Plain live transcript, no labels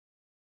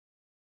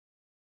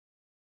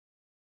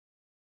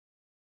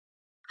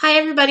Hi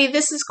everybody,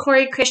 this is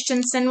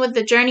Christianson with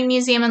the Journey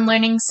Museum and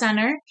Learning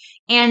Center,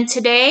 and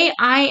today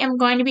I am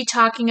going to be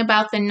talking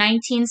about the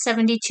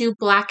 1972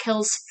 Black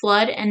Hills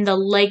flood and the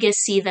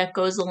legacy that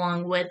goes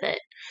along with it.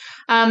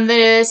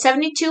 The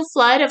 72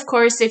 flood, of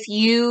course, if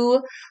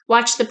you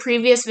watched the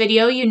previous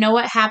video, you know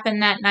what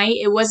happened that night.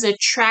 It was a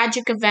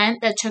tragic event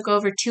that took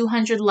over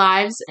 200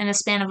 lives in a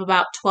span of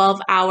about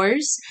 12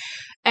 hours,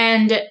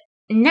 and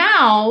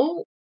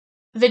now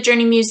the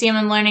Journey Museum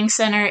and Learning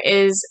Center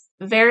is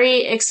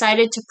very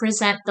excited to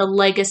present the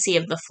legacy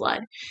of the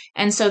flood.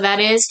 And so that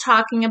is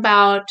talking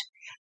about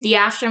the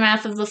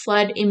aftermath of the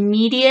flood,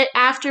 immediate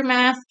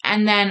aftermath,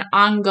 and then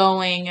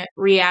ongoing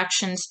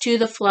reactions to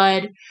the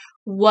flood,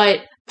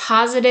 what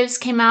positives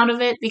came out of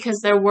it,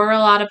 because there were a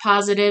lot of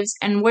positives,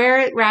 and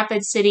where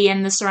Rapid City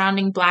and the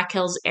surrounding Black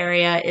Hills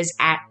area is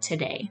at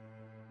today.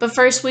 But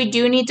first, we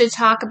do need to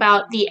talk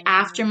about the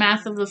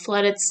aftermath of the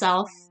flood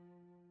itself.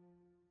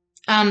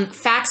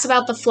 Facts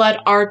about the flood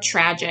are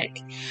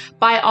tragic.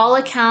 By all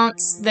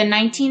accounts, the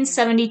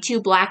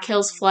 1972 Black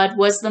Hills flood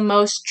was the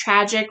most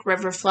tragic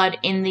river flood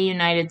in the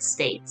United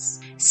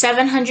States.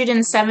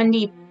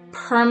 770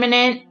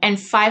 permanent and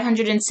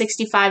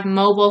 565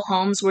 mobile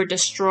homes were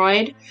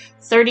destroyed,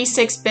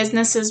 36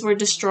 businesses were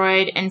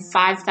destroyed, and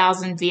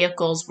 5,000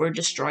 vehicles were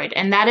destroyed.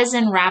 And that is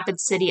in Rapid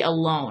City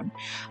alone.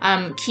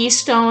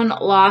 Keystone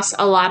lost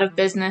a lot of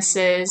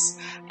businesses,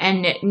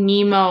 and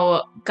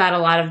Nemo got a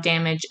lot of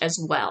damage as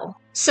well.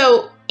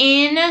 So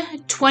in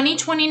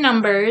 2020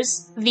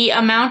 numbers, the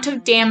amount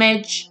of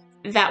damage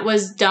that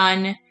was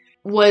done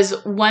was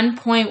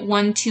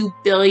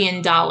 $1.12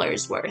 billion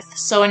worth.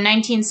 So in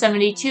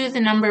 1972, the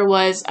number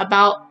was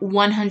about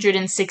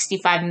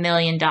 $165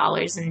 million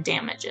in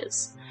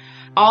damages.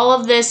 All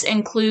of this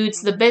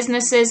includes the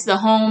businesses, the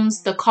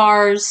homes, the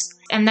cars,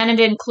 and then it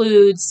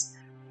includes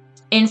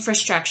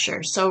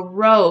infrastructure. So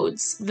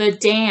roads, the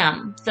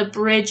dam, the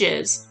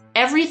bridges,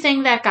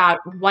 everything that got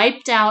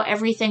wiped out,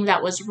 everything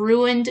that was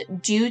ruined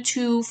due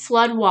to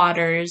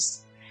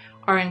floodwaters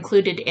are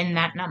included in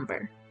that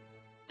number.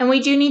 And we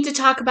do need to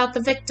talk about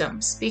the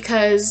victims,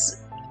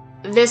 because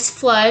this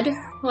flood,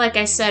 like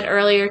I said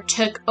earlier,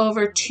 took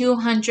over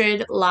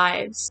 200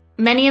 lives.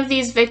 Many of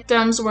these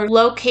victims were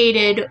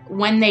located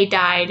when they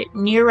died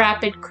near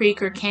Rapid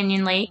Creek or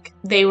Canyon Lake.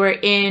 They were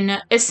in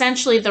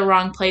essentially the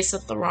wrong place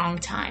at the wrong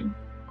time.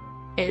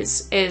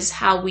 Is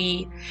how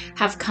we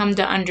have come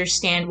to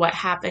understand what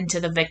happened to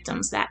the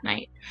victims that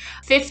night.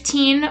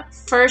 15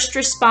 first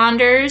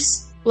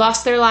responders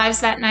lost their lives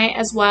that night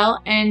as well.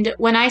 And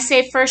when I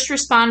say first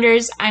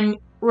responders, I'm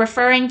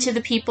referring to the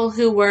people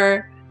who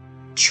were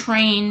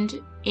trained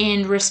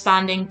in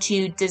responding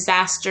to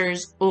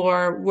disasters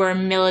or were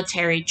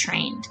military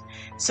trained.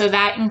 So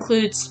that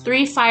includes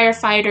 3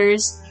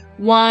 firefighters,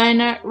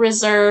 1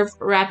 reserve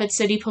Rapid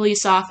City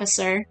police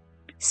officer,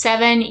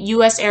 7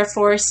 U.S. Air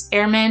Force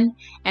airmen,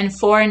 and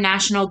 4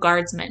 National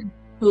Guardsmen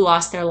who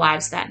lost their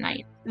lives that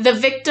night. The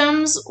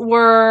victims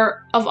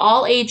were of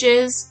all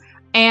ages,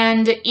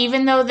 and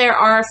even though there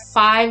are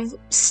 5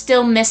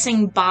 still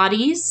missing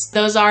bodies,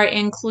 those are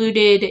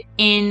included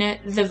in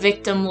the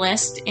victim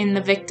list, in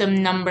the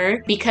victim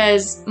number,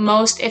 because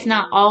most, if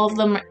not all of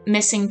the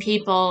missing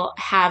people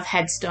have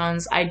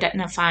headstones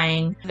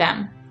identifying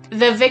them.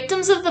 The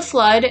victims of the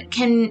flood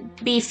can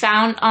be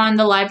found on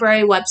the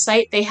library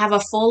website. They have a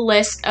full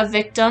list of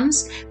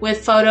victims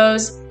with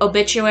photos,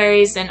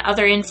 obituaries, and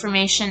other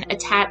information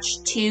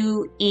attached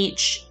to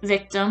each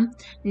victim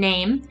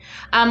name.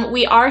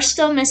 We are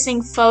still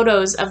missing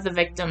photos of the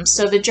victims.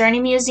 So the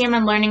Journey Museum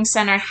and Learning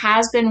Center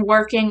has been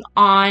working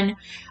on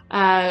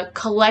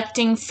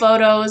collecting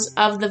photos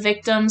of the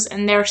victims,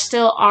 and there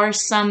still are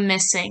some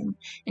missing.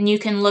 And you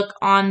can look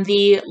on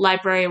the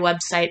library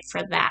website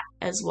for that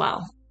as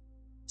well.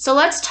 So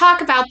let's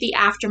talk about the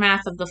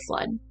aftermath of the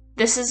flood.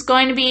 This is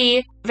going to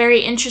be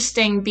very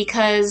interesting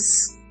because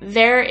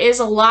there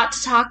is a lot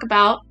to talk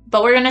about,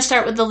 but we're going to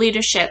start with the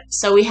leadership.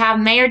 So we have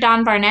Mayor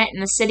Don Barnett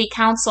and the City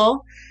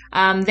Council.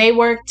 They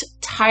worked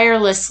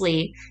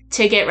tirelessly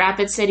to get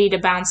Rapid City to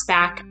bounce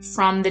back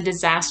from the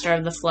disaster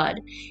of the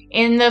flood.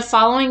 In the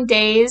following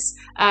days,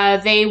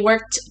 they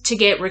worked to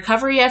get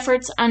recovery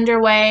efforts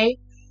underway,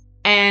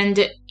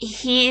 and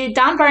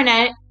Don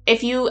Barnett,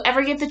 if you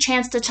ever get the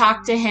chance to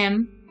talk to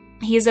him,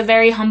 he's a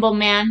very humble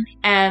man,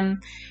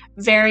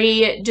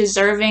 very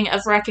deserving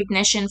of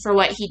recognition for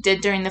what he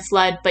did during the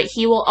flood, but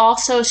he will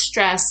also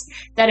stress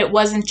that it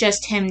wasn't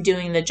just him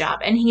doing the job,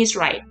 and he's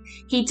right.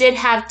 He did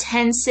have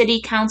 10 city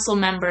council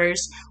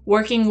members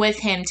working with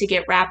him to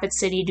get Rapid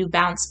City to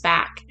bounce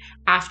back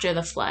after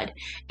the flood.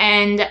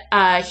 And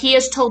he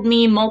has told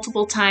me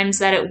multiple times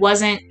that it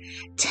wasn't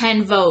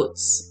 10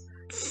 votes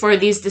for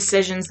these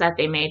decisions that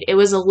they made. It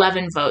was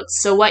 11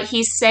 votes. So what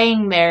he's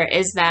saying there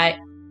is that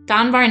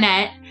Don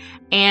Barnett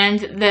and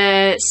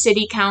the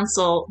city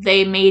council,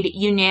 they made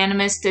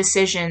unanimous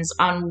decisions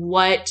on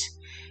what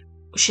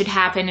should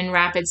happen in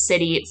Rapid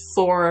City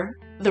for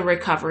the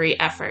recovery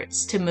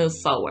efforts to move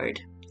forward.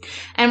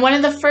 And one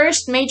of the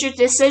first major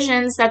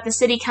decisions that the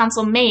city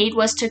council made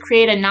was to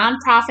create a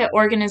nonprofit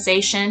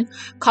organization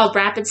called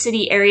Rapid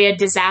City Area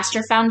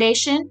Disaster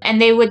Foundation,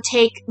 and they would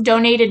take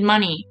donated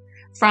money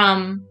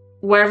from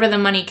wherever the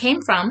money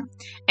came from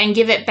and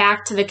give it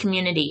back to the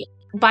community.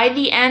 By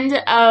the end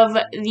of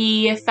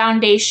the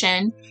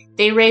foundation,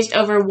 they raised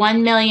over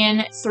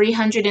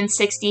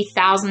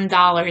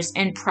 $1,360,000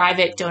 in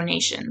private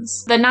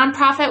donations. The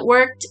nonprofit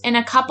worked in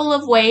a couple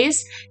of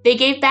ways. They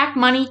gave back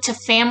money to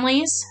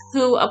families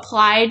who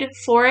applied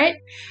for it,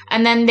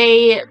 and then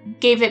they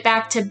gave it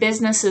back to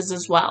businesses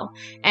as well.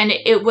 And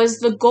it was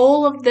the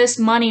goal of this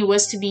money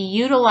was to be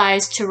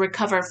utilized to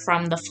recover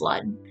from the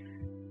flood.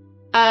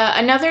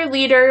 Another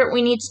leader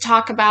we need to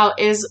talk about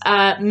is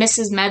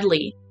Mrs.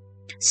 Medley.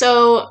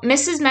 So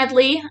Mrs.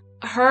 Medley,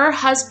 her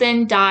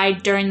husband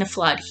died during the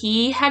flood.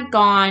 He had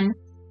gone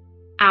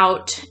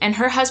out, and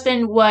her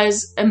husband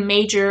was a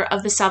major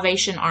of the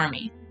Salvation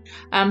Army.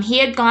 He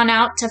had gone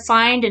out to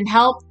find and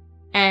help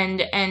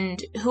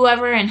and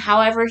whoever and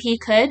however he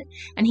could,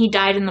 and he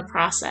died in the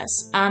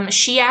process.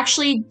 She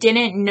actually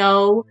didn't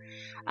know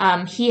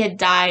he had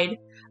died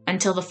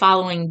until the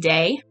following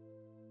day,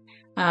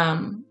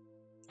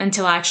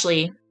 until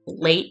actually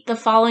late the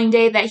following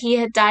day that he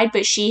had died,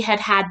 but she had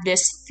had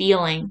this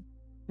feeling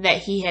that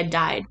he had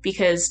died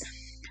because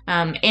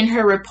in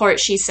her report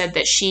she said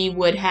that she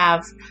would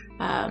have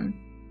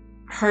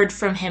heard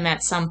from him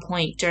at some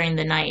point during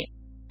the night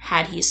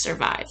had he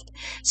survived.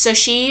 So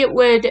she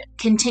would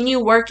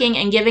continue working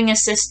and giving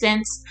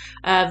assistance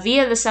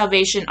via the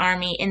Salvation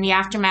Army in the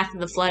aftermath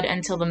of the flood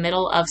until the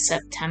middle of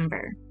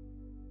September.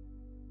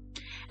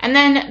 And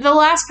then the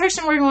last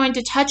person we're going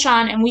to touch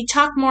on, and we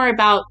talk more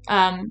about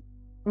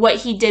what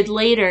he did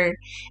later,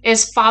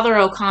 is Father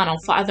O'Connell,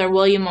 Father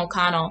William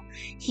O'Connell.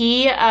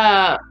 He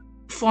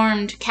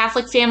formed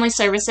Catholic Family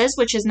Services,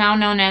 which is now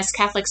known as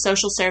Catholic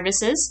Social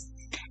Services,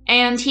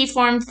 and he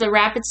formed the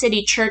Rapid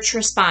City Church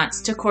Response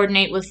to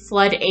coordinate with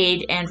flood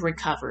aid and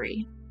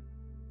recovery.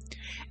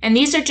 And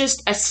these are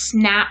just a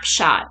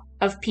snapshot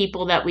of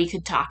people that we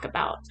could talk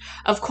about.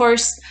 Of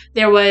course,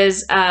 there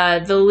was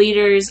the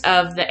leaders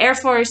of the Air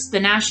Force, the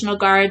National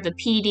Guard, the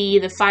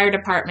PD, the fire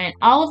department,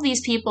 all of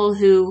these people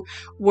who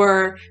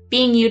were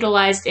being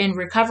utilized in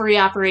recovery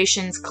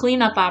operations,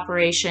 cleanup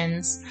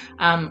operations,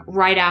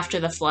 right after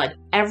the flood.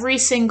 Every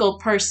single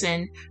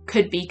person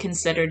could be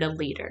considered a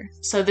leader.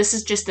 So this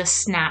is just a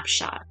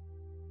snapshot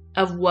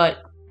of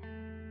what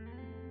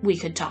we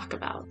could talk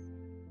about.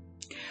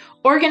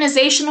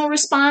 Organizational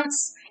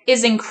response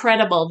is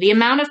incredible. The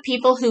amount of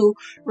people who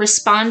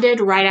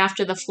responded right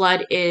after the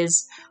flood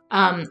is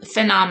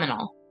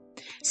phenomenal.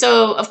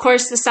 So, of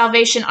course, the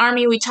Salvation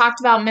Army, we talked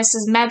about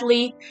Mrs.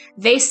 Medley.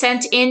 They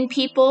sent in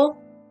people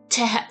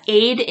to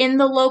aid in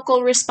the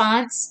local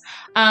response,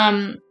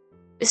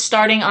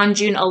 starting on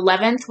June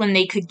 11th when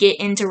they could get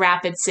into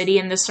Rapid City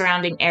and the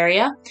surrounding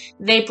area.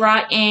 They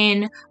brought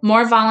in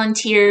more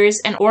volunteers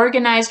and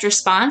organized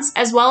response,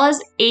 as well as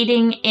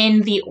aiding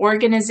in the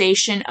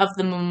organization of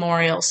the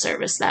memorial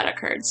service that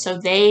occurred. So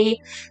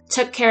they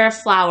took care of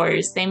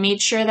flowers. They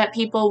made sure that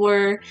people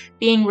were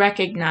being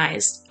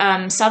recognized.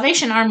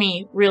 Salvation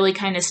Army really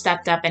kind of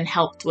stepped up and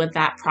helped with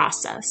that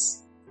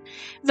process.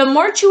 The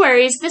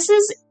mortuaries, this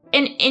is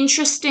an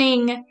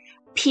interesting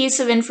piece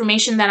of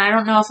information that I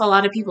don't know if a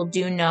lot of people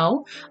do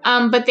know,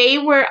 but they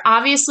were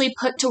obviously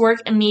put to work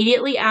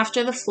immediately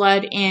after the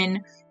flood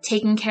in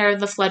taking care of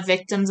the flood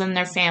victims and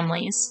their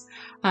families.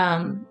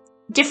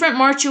 Different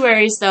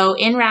mortuaries, though,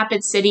 in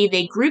Rapid City,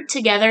 they grouped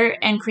together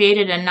and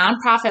created a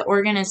nonprofit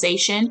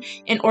organization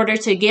in order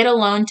to get a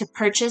loan to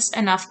purchase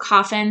enough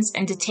coffins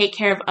and to take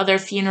care of other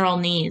funeral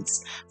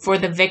needs for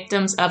the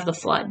victims of the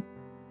flood.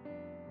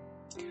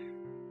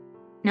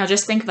 Now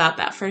just think about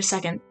that for a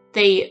second.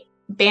 They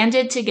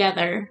banded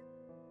together,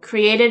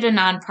 created a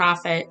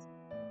nonprofit,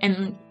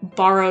 and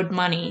borrowed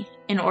money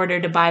in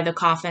order to buy the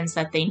coffins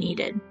that they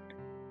needed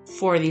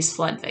for these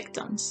flood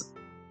victims.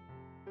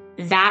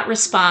 That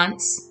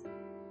response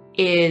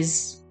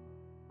is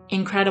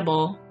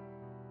incredible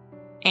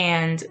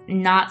and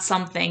not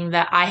something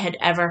that I had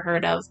ever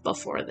heard of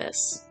before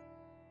this.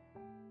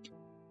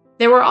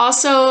 There were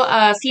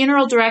also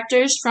funeral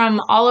directors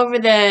from all over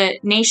the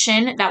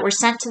nation that were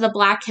sent to the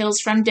Black Hills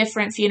from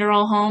different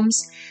funeral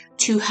homes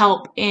to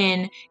help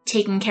in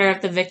taking care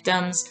of the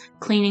victims,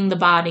 cleaning the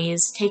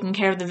bodies, taking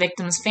care of the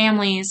victims'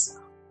 families.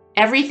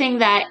 Everything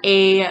that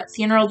a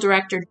funeral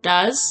director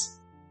does,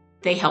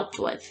 they helped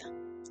with.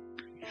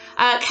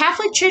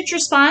 Catholic Church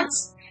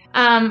Response,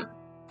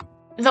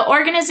 the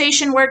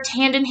organization worked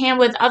hand in hand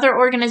with other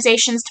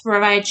organizations to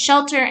provide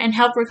shelter and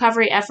help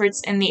recovery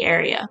efforts in the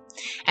area.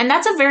 And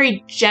that's a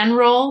very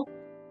general,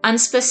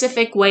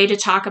 unspecific way to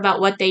talk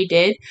about what they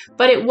did,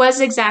 but it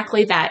was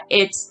exactly that.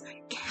 It's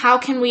how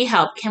can we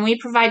help? Can we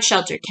provide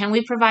shelter? Can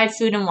we provide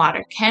food and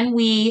water? Can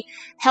we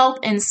help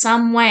in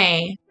some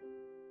way?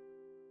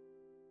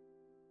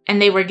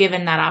 And they were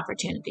given that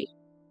opportunity.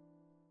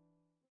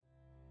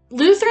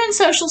 Lutheran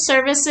Social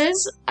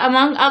Services,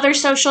 among other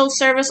social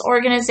service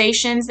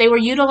organizations, they were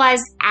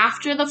utilized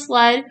after the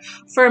flood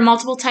for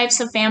multiple types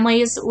of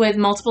families with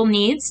multiple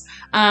needs.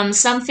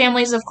 Some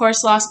families, of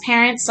course, lost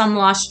parents, some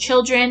lost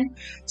children.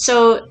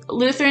 So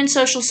Lutheran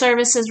Social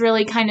Services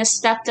really kind of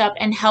stepped up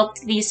and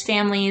helped these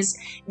families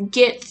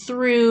get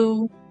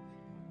through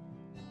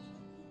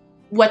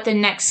what the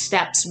next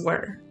steps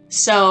were.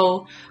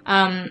 So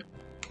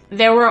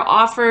there were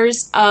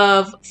offers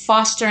of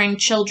fostering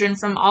children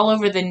from all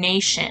over the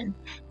nation,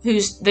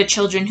 who's the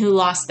children who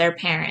lost their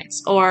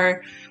parents,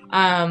 or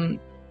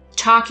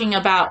talking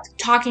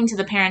to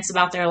the parents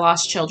about their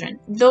lost children.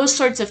 Those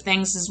sorts of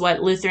things is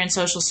what Lutheran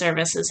Social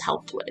Services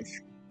helped with.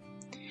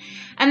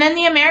 And then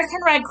the American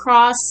Red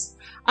Cross,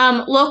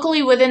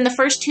 locally within the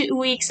first 2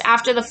 weeks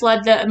after the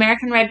flood, the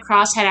American Red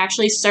Cross had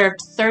actually served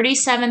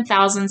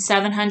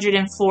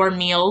 37,704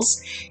 meals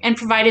and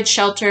provided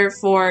shelter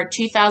for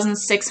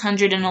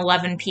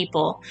 2,611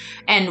 people.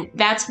 And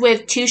that's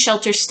with 2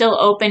 shelters still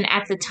open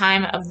at the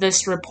time of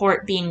this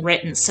report being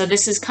written. So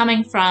this is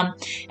coming from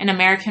an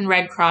American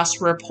Red Cross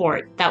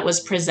report that was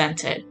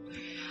presented.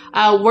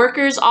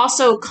 Workers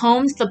also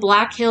combed the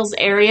Black Hills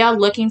area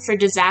looking for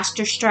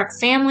disaster-struck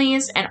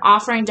families and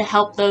offering to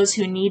help those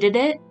who needed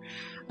it.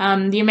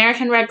 The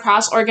American Red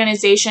Cross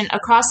organization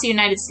across the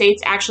United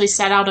States actually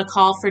set out a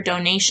call for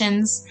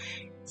donations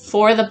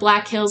for the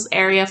Black Hills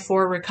area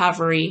for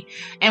recovery.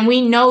 And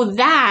we know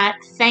that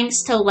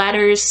thanks to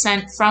letters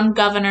sent from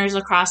governors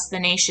across the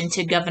nation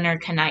to Governor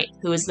Knight,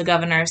 who was the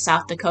governor of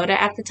South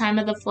Dakota at the time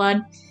of the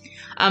flood.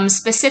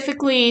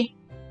 Specifically,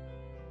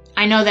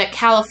 I know that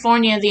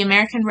California, the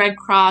American Red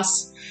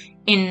Cross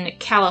in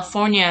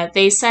California,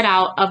 they set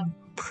out a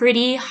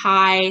pretty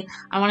high,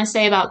 I want to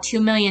say about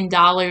 $2 million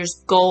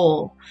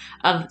goal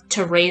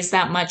to raise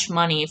that much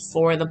money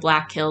for the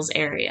Black Hills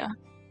area.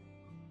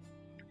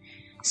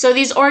 So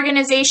these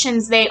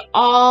organizations, they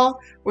all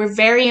were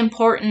very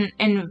important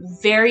and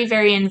very,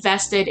 very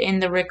invested in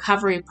the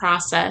recovery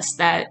process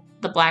that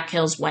the Black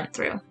Hills went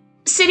through.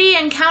 City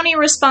and county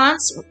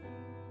response.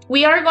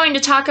 We are going to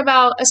talk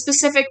about a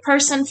specific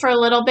person for a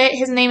little bit.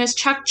 His name is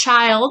Chuck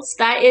Childs.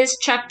 That is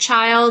Chuck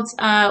Childs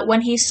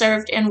when he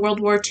served in World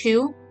War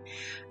II.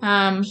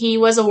 He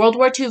was a World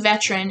War II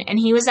veteran, and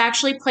he was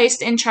actually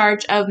placed in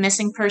charge of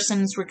missing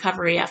persons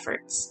recovery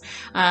efforts.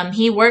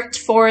 He worked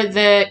for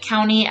the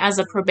county as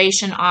a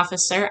probation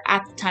officer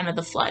at the time of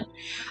the flood.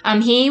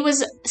 He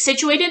was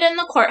situated in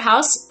the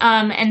courthouse,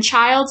 and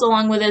Childs,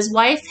 along with his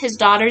wife, his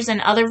daughters,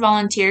 and other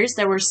volunteers,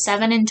 there were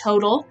 7 in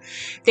total,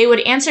 they would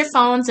answer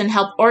phones and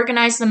help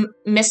organize the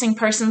missing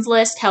persons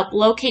list, help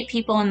locate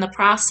people in the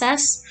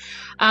process.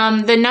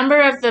 The number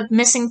of the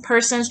missing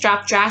persons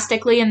dropped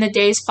drastically in the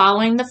days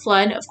following the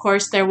flood. Of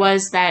course, there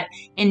was that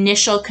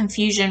initial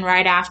confusion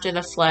right after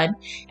the flood,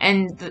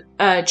 and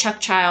Chuck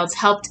Childs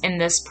helped in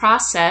this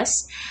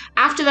process.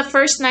 After the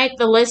first night,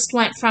 the list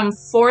went from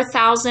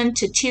 4,000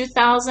 to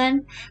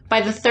 2,000.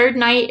 By the third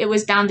night, it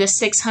was down to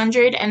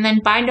 600, and then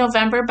by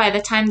November, by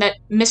the time that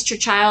Mr.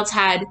 Childs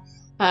had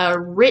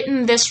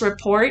written this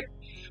report,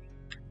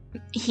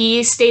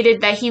 he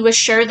stated that he was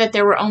sure that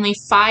there were only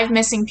 5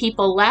 missing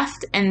people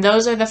left, and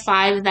those are the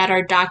 5 that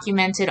are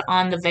documented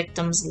on the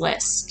victims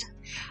list.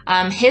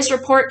 His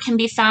report can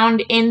be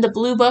found in the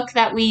blue book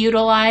that we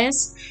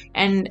utilize,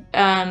 and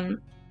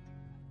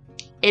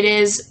it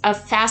is a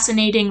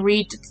fascinating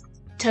read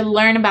to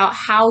learn about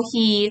how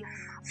he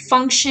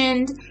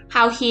functioned,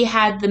 how he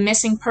had the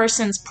missing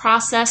persons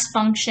process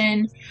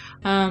function,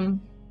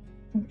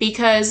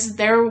 because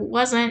there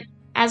wasn't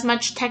as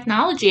much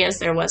technology as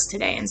there was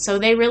today. And so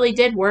they really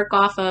did work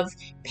off of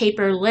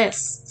paper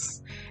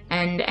lists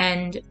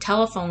and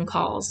telephone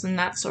calls and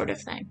that sort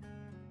of thing.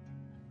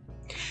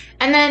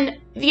 And then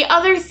the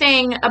other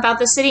thing about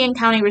the city and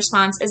county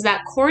response is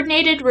that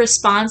coordinated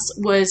response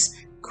was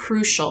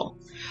crucial.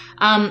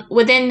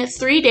 Within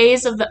 3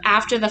 days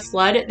after the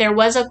flood, there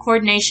was a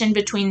coordination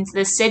between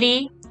the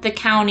city, the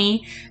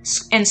county,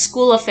 and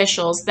school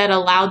officials that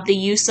allowed the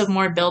use of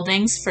more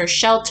buildings for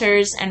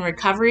shelters and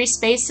recovery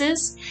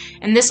spaces.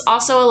 And this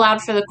also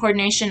allowed for the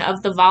coordination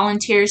of the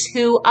volunteers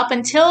who, up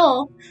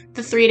until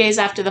the 3 days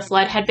after the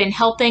flood, had been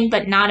helping,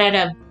 but not at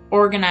an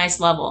organized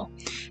level.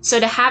 So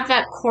to have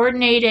that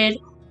coordinated,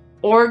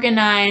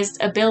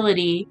 organized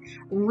ability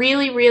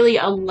really, really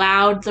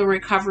allowed the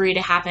recovery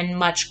to happen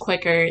much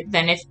quicker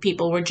than if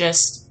people were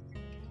just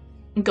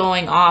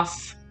going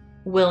off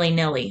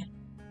willy-nilly.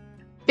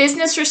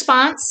 Business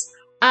response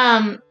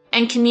and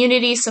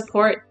community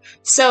support.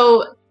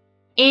 So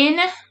in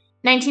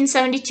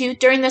 1972,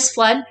 during this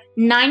flood,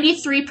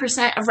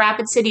 93% of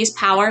Rapid City's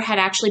power had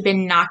actually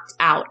been knocked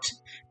out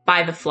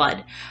by the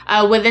flood.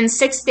 Within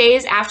 6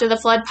 days after the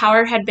flood,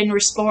 power had been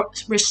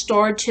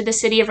restored to the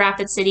city of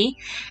Rapid City.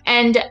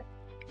 And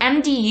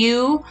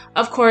MDU,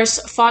 of course,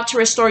 fought to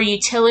restore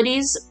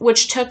utilities,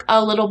 which took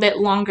a little bit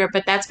longer,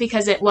 but that's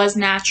because it was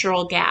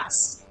natural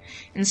gas.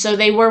 And so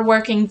they were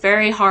working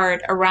very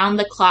hard around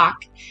the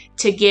clock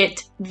to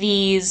get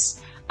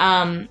these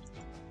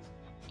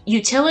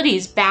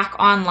utilities back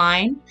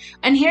online.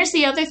 And here's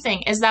the other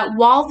thing, is that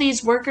while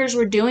these workers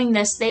were doing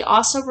this, they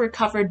also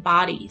recovered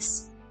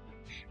bodies.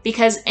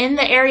 Because in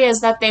the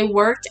areas that they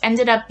worked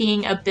ended up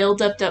being a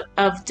buildup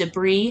of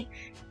debris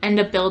and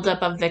a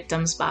buildup of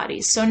victims'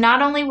 bodies. So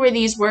not only were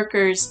these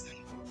workers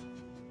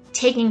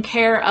taking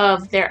care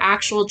of their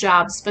actual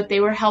jobs, but they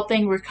were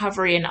helping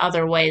recovery in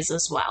other ways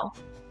as well.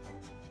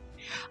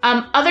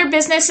 Other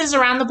businesses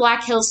around the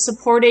Black Hills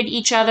supported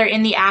each other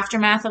in the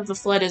aftermath of the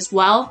flood as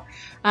well.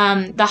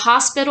 The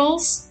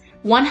hospitals,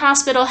 one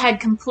hospital had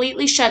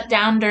completely shut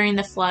down during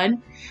the flood.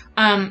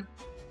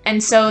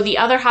 And so the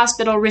other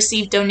hospital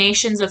received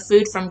donations of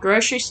food from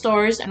grocery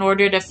stores in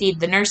order to feed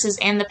the nurses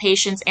and the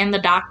patients and the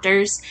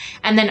doctors.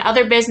 And then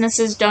other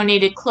businesses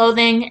donated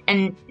clothing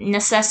and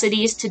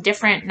necessities to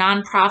different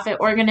nonprofit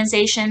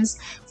organizations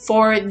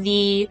for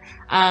the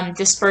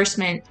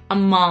disbursement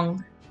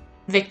among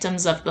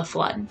victims of the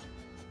flood.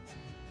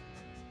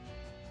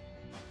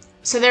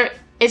 So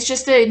it's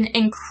just an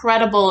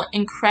incredible,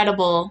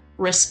 incredible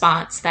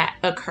response that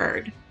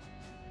occurred.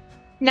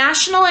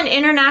 National and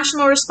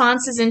international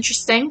response is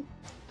interesting.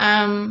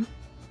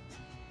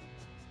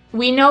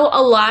 We know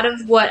a lot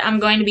of what I'm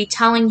going to be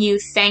telling you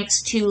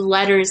thanks to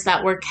letters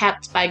that were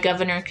kept by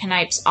Governor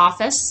Knipe's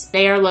office.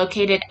 They are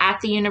located at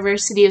the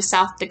University of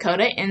South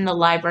Dakota in the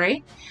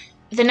library.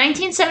 The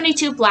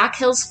 1972 Black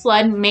Hills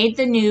flood made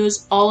the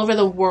news all over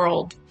the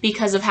world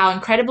because of how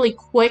incredibly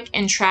quick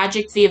and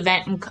tragic the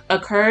event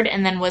occurred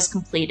and then was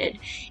completed.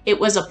 It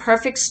was a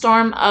perfect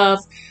storm of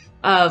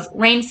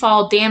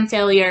rainfall, dam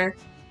failure.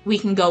 We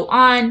can go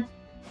on.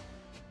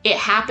 It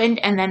happened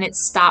and then it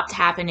stopped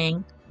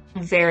happening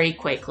very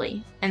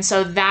quickly. And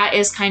so that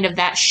is kind of,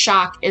 that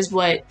shock is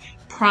what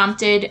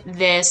prompted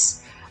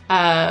this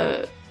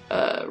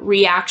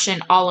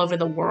reaction all over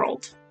the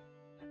world.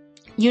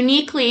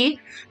 Uniquely,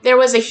 there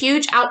was a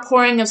huge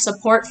outpouring of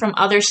support from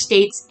other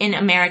states in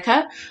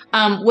America.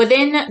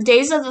 Within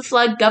days of the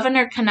flood,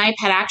 Governor Knipe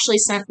had actually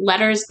sent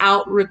letters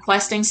out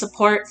requesting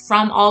support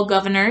from all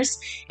governors,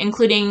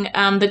 including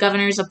the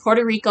governors of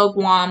Puerto Rico,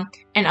 Guam,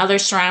 and other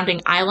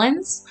surrounding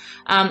islands.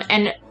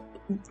 And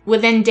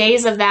within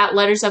days of that,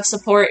 letters of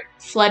support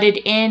flooded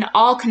in,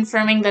 all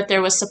confirming that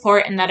there was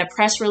support and that a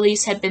press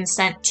release had been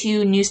sent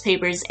to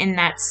newspapers in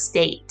that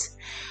state.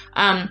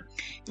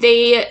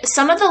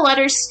 Some of the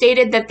letters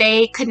stated that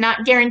they could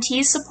not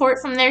guarantee support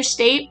from their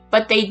state,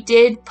 but they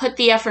did put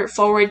the effort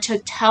forward to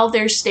tell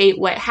their state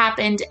what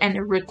happened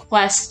and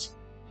request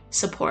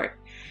support.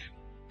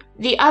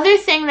 The other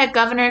thing that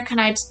Governor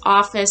Knipe's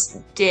office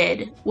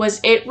did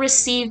was it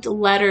received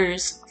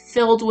letters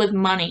filled with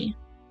money.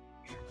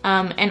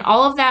 And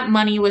all of that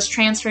money was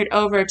transferred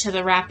over to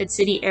the Rapid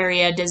City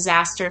Area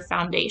Disaster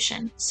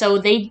Foundation. So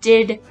they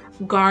did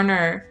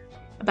garner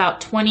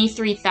about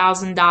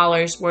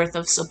 $23,000 worth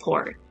of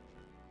support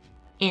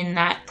in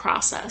that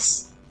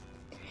process.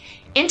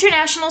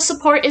 International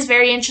support is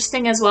very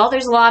interesting as well.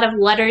 There's a lot of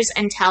letters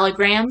and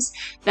telegrams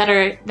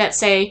that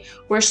say,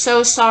 "We're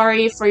so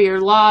sorry for your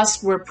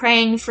loss, we're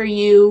praying for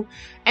you."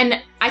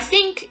 And I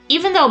think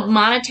even though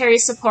monetary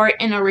support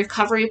in a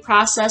recovery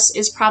process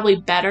is probably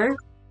better,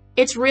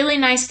 it's really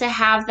nice to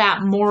have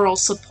that moral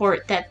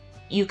support that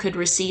you could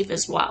receive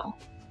as well.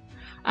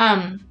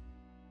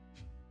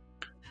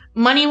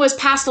 Money was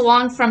passed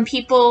along from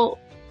people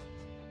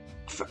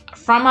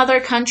from other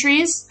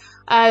countries.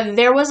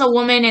 There was a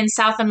woman in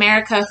South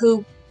America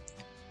who,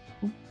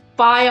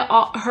 by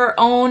her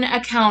own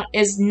account,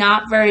 is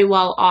not very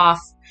well off,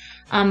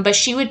 but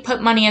she would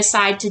put money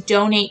aside to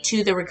donate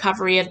to the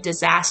recovery of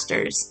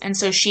disasters. And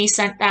so she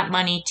sent that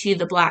money to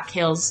the Black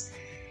Hills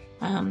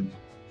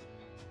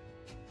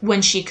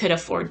when she could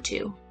afford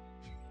to.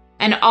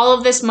 And all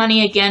of this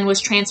money, again, was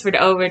transferred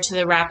over to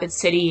the Rapid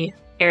City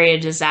Area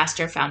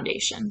Disaster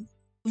Foundation.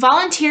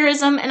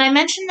 Volunteerism, and I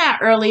mentioned that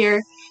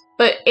earlier,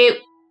 but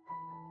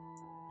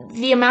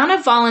the amount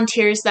of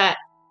volunteers that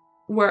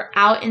were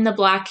out in the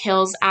Black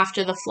Hills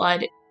after the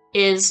flood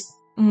is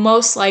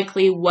most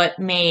likely what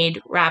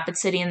made Rapid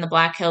City and the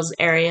Black Hills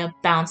area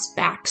bounce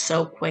back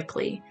so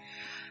quickly.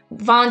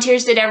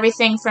 Volunteers did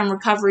everything from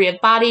recovery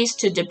of bodies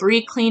to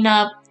debris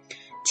cleanup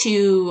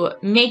to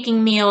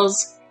making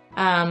meals,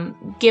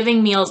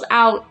 giving meals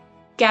out,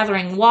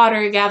 gathering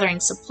water, gathering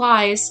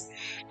supplies.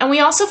 And we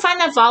also find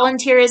that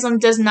volunteerism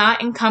does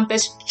not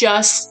encompass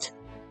just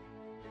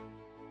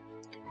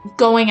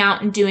going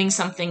out and doing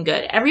something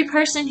good. Every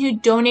person who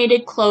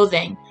donated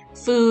clothing,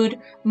 food,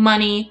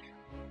 money,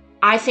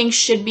 I think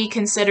should be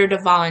considered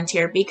a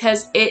volunteer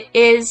because it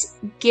is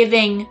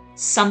giving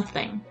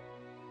something.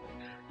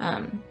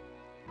 And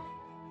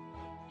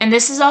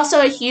this is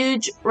also a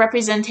huge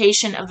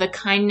representation of the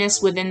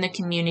kindness within the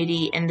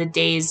community in the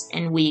days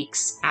and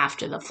weeks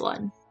after the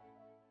flood.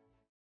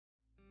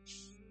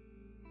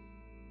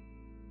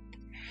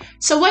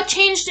 So what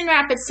changed in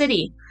Rapid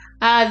City?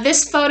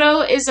 This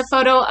photo is a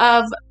photo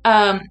of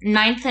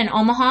 9th and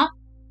Omaha.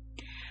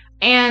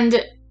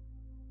 And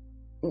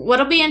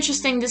what'll be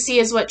interesting to see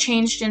is what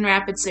changed in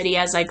Rapid City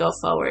as I go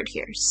forward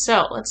here.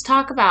 So let's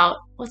talk about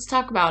it. Let's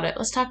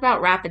talk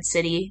about Rapid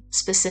City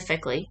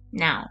specifically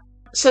now.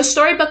 So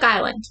Storybook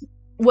Island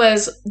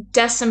was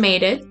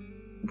decimated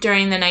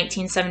during the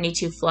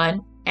 1972 flood,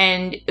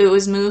 and it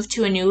was moved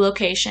to a new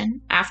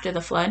location after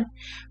the flood.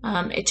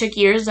 It took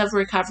years of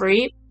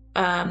recovery,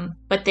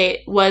 but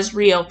it was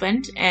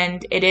reopened,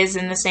 and it is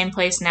in the same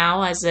place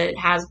now as it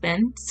has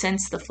been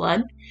since the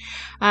flood.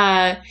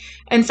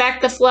 In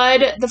fact,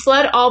 the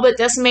flood all but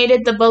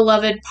decimated the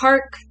beloved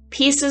park.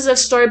 Pieces of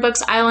Storybook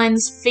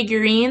Island's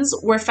figurines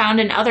were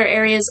found in other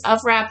areas of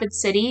Rapid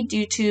City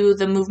due to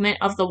the movement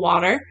of the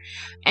water,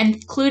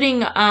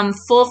 including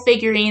full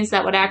figurines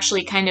that would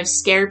actually kind of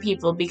scare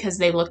people because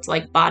they looked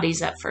like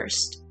bodies at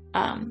first,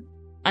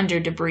 under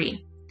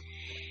debris.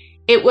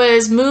 It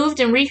was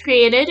moved and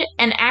recreated,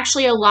 and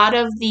actually a lot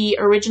of the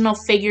original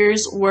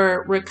figures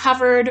were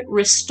recovered,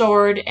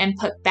 restored, and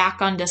put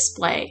back on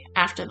display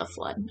after the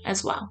flood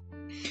as well.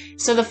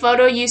 So the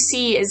photo you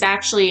see is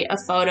actually a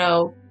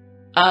photo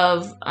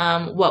of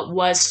what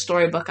was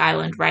Storybook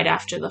Island right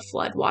after the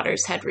flood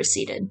waters had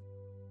receded.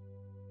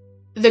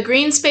 The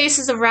green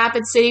spaces of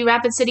Rapid City.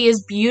 Rapid City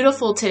is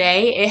beautiful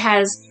today. It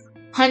has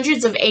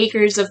hundreds of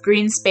acres of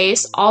green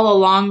space all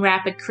along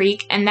Rapid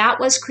Creek, and that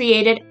was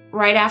created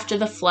right after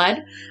the flood.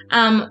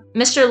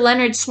 Mr.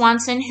 Leonard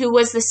Swanson, who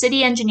was the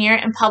city engineer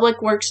and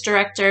public works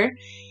director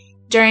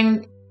during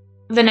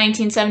the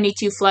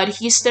 1972 flood,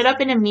 he stood up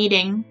in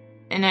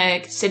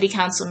a city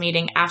council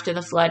meeting after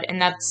the flood,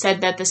 and that said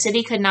that the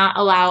city could not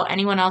allow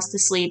anyone else to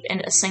sleep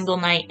in a single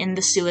night in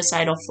the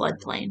suicidal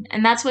floodplain,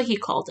 and that's what he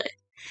called it.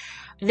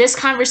 This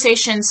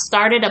conversation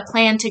started a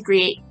plan to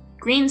create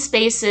green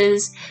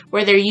spaces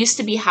where there used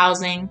to be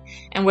housing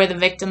and where the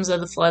victims of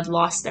the flood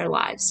lost their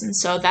lives. And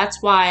so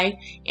that's why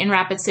in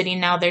Rapid City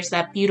now there's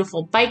that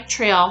beautiful bike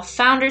trail,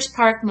 Founders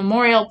Park,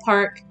 Memorial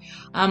Park,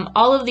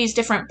 all of these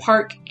different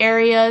park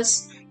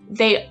areas.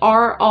 They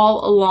are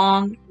all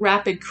along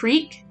Rapid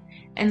Creek.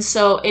 And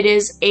so it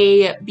is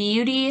a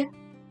beauty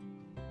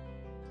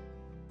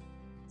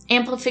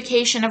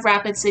amplification of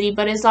Rapid City,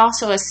 but is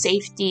also a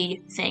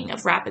safety thing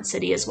of Rapid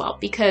City as well,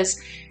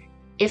 because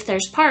if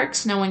there's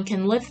parks, no one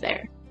can live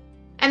there.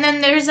 And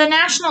then there's a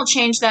national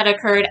change that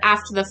occurred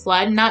after the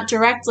flood, not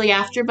directly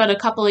after, but a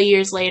couple of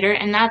years later,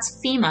 and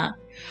that's FEMA.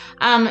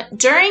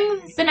 During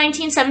the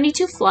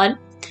 1972 flood,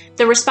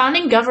 the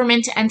responding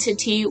government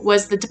entity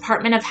was the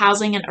Department of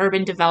Housing and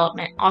Urban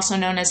Development, also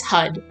known as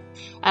HUD.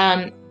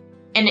 And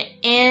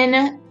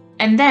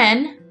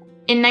then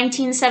in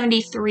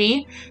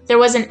 1973, there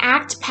was an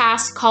act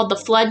passed called the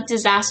Flood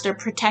Disaster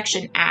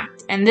Protection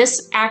Act. And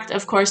this act,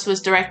 of course,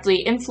 was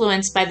directly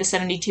influenced by the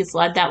 72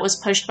 flood that was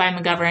pushed by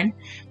McGovern.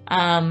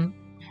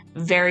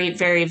 Very,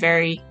 very,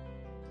 very,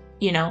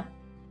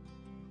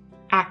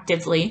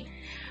 actively.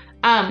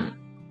 And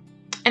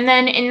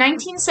then in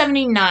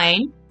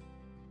 1979,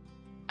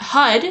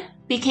 HUD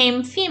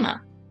became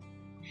FEMA.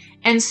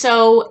 And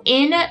so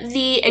in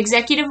the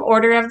executive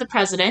order of the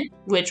president,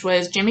 which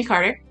was Jimmy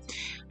Carter,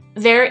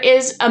 there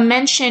is a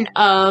mention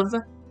of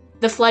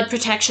the Flood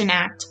Protection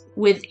Act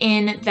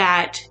within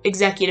that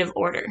executive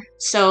order.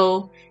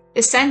 So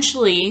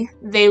essentially,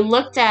 they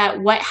looked at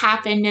what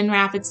happened in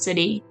Rapid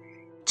City,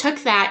 took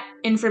that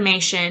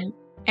information,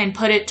 and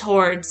put it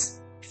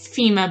towards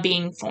FEMA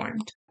being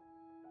formed.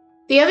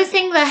 The other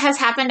thing that has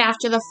happened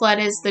after the flood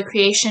is the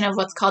creation of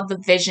what's called the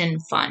Vision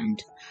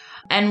Fund.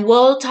 And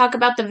we'll talk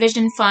about the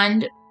Vision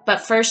Fund,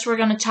 but first we're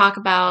going to talk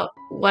about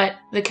what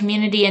the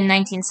community in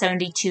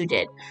 1972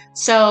 did.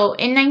 So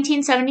in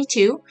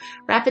 1972,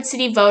 Rapid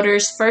City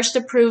voters first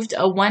approved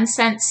a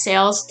 1-cent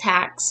sales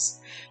tax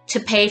to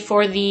pay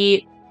for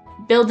the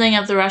building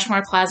of the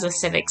Rushmore Plaza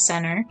Civic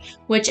Center,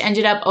 which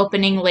ended up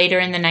opening later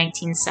in the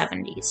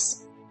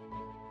 1970s.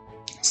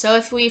 So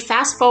if we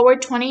fast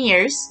forward 20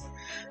 years,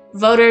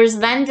 voters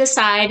then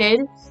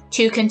decided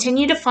to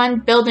continue to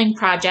fund building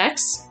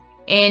projects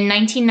in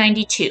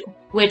 1992,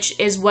 which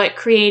is what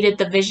created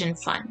the Vision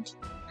Fund.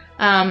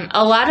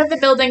 A lot of the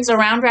buildings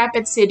around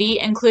Rapid City,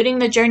 including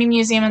the Journey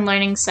Museum and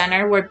Learning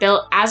Center, were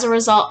built as a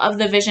result of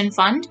the Vision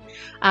Fund.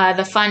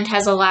 The fund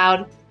has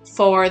allowed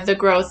for the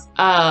growth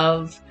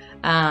of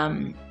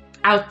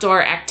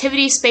outdoor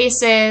activity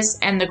spaces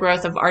and the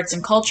growth of arts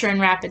and culture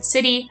in Rapid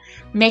City,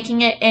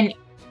 making it an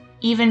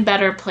even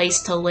better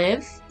place to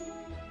live.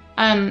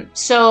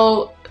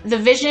 So the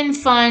Vision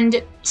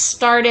Fund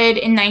started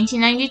in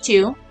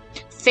 1992.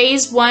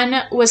 Phase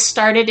 1 was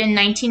started in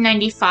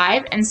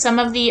 1995, and some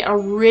of the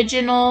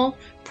original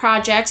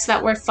projects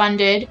that were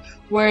funded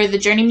were the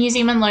Journey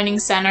Museum and Learning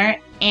Center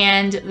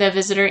and the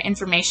Visitor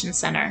Information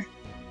Center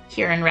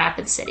here in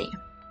Rapid City.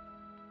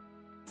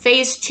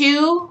 Phase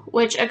 2,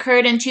 which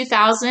occurred in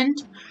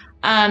 2000,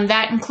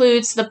 that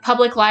includes the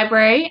Public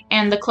Library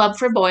and the Club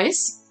for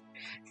Boys.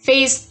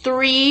 Phase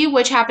 3,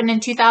 which happened in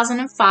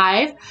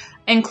 2005,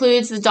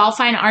 includes the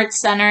Dolphine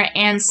Arts Center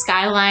and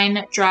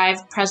Skyline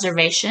Drive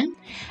Preservation.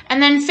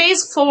 And then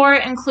Phase 4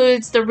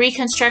 includes the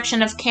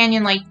reconstruction of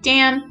Canyon Lake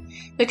Dam,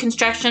 the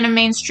construction of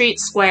Main Street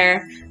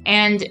Square,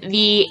 and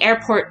the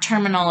airport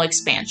terminal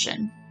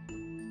expansion.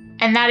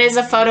 And that is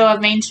a photo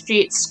of Main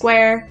Street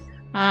Square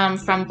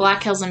from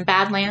Black Hills and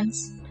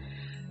Badlands.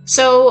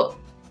 So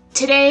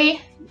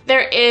today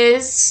there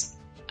is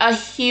a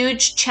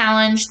huge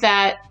challenge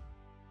that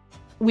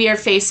we are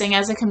facing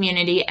as a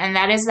community, and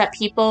that is that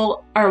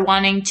people are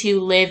wanting to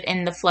live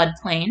in the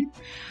floodplain.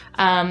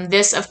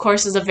 This, of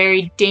course, is a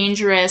very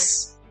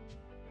dangerous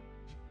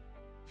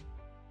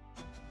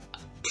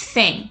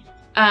thing,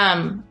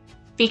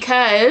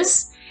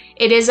 because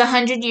it is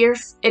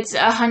it's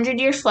a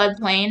 100-year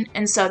floodplain,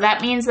 and so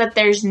that means that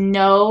there's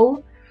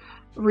no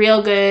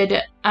real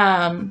good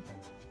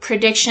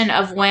prediction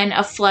of when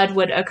a flood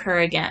would occur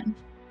again.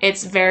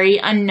 It's very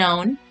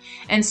unknown,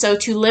 and so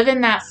to live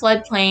in that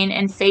floodplain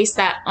and face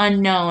that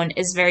unknown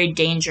is very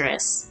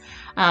dangerous.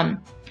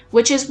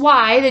 Which is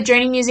why the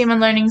Journey Museum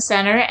and Learning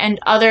Center and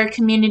other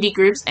community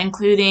groups,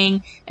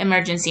 including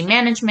emergency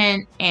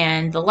management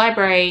and the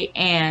library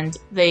and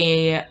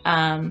the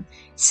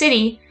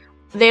city,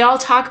 they all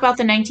talk about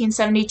the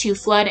 1972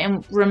 flood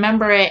and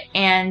remember it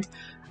and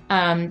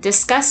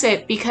discuss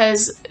it,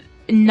 because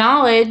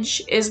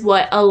knowledge is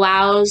what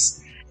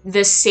allows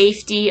the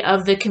safety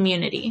of the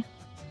community.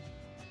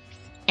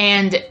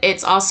 And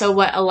it's also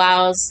what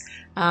allows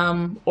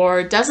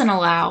or doesn't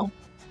allow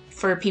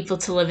for people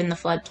to live in the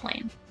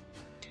floodplain.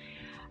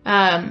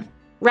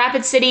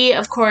 Rapid City,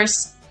 of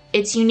course,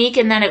 it's unique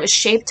in that it was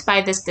shaped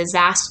by this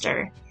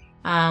disaster.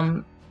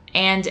 Rapid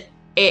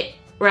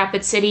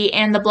City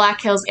and the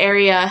Black Hills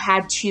area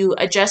had to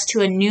adjust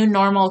to a new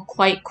normal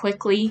quite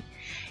quickly,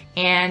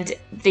 and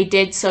they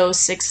did so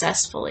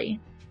successfully.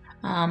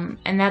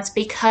 And that's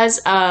because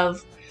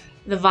of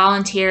the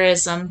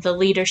volunteerism, the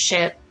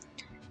leadership,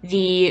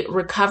 the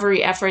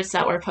recovery efforts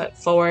that were put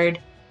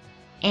forward.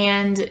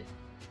 And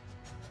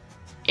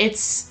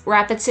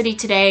Rapid City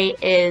today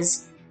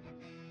is,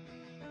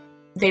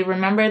 they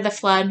remember the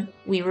flood,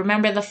 we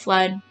remember the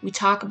flood, we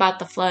talk about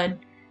the flood,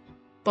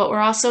 but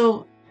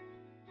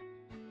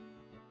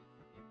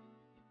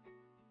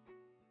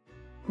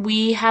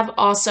we have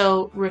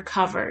also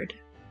recovered,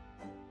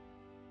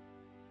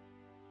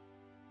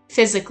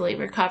 physically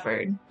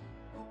recovered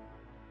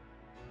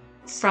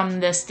from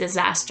this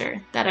disaster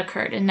that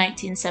occurred in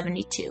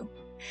 1972.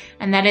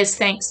 And that is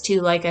thanks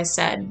to, like I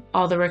said,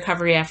 all the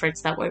recovery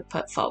efforts that were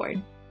put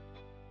forward.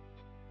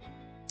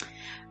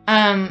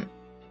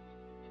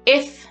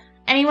 If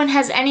anyone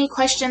has any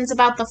questions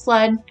about the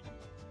flood,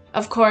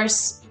 of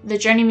course, the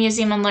Journey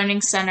Museum and Learning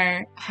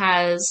Center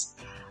has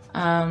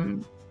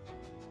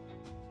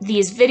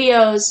these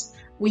videos.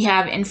 We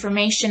have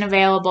information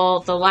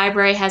available. The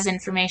library has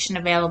information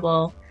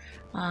available.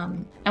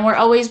 And we're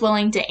always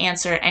willing to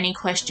answer any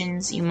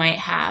questions you might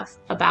have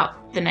about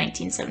the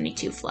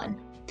 1972 flood.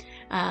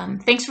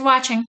 Thanks for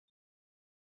watching.